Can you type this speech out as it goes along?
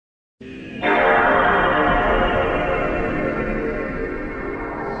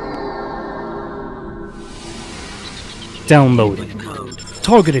Downloaded.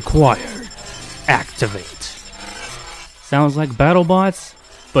 Target acquired. Activate. Sounds like BattleBots,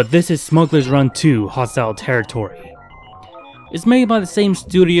 but this is Smuggler's Run 2 Hostile Territory. It's made by the same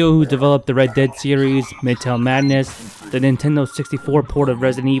studio who developed the Red Dead series, Midtown Madness, the Nintendo 64 port of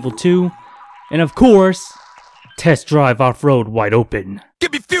Resident Evil 2, and of course, Test Drive Off-Road Wide Open.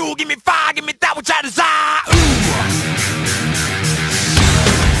 Give me fuel, give me fire, give me that which I desire.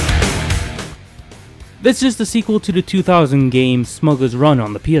 This is the sequel to the 2000 game Smuggler's Run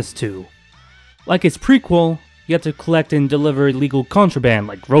on the PS2. Like its prequel, you have to collect and deliver illegal contraband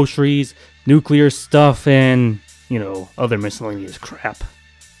like groceries, nuclear stuff, and, other miscellaneous crap.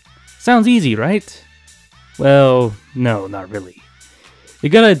 Sounds easy, right? Well, no, not really. You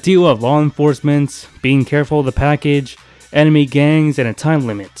gotta deal with law enforcement, being careful of the package, enemy gangs, and a time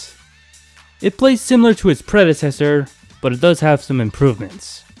limit. It plays similar to its predecessor, but it does have some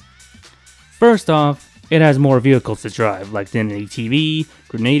improvements. First off, it has more vehicles to drive, like the ATV,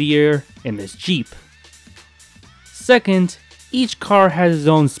 Grenadier, and this Jeep. Second, each car has its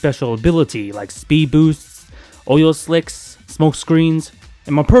own special ability, like speed boosts, oil slicks, smoke screens,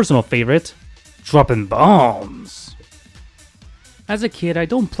 and my personal favorite, dropping bombs. As a kid, I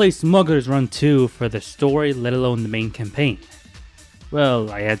don't play Smuggler's Run 2 for the story, let alone the main campaign.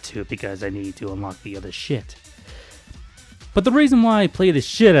 Well, I had to because I needed to unlock the other shit. But the reason why I play the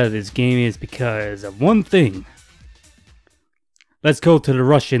shit out of this game is because of one thing. Let's go to the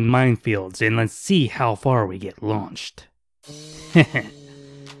Russian minefields and let's see how far we get launched.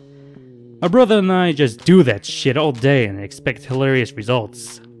 My brother and I just do that shit all day and expect hilarious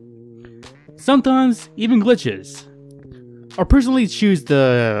results. Sometimes even glitches. I personally choose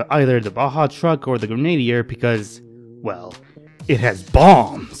either the Baja truck or the Grenadier because, well, it has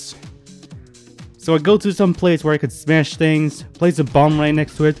bombs. So I go to some place where I could smash things, place a bomb right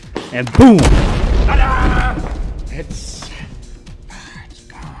next to it, and boom! It's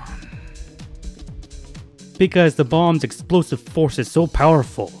gone. Because the bomb's explosive force is so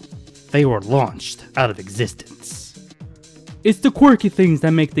powerful, they were launched out of existence. It's the quirky things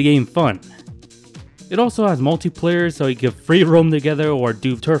that make the game fun. It also has multiplayer, so you can free roam together or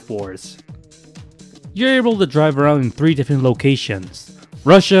do turf wars. You're able to drive around in 3 different locations: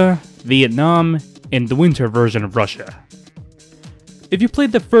 Russia, Vietnam, and the winter version of Russia. If you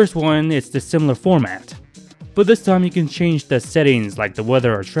played the first one, it's the similar format, but this time you can change the settings like the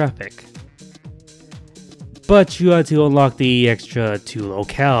weather or traffic. But you had to unlock the extra 2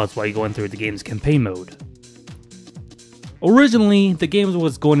 locales while you're going through the game's campaign mode. Originally, the game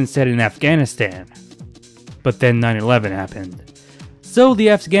was going to set in Afghanistan, but then 9/11 happened. So the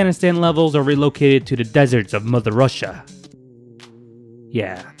Afghanistan levels are relocated to the deserts of Mother Russia.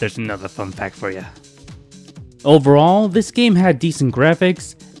 Yeah, there's another fun fact for you. Overall, this game had decent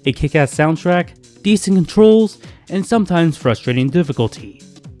graphics, a kick-ass soundtrack, decent controls, and sometimes frustrating difficulty.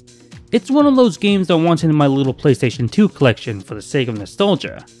 It's one of those games I wanted in my little PlayStation 2 collection for the sake of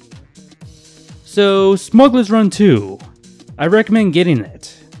nostalgia. So, Smuggler's Run 2. I recommend getting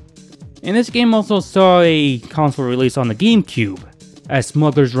it. And this game also saw a console release on the GameCube as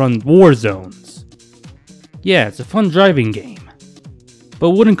Smuggler's Run War Zones. Yeah, it's a fun driving game,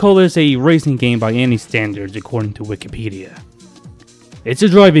 but wouldn't call this a racing game by any standards according to Wikipedia. It's a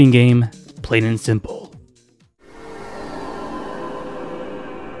driving game, plain and simple.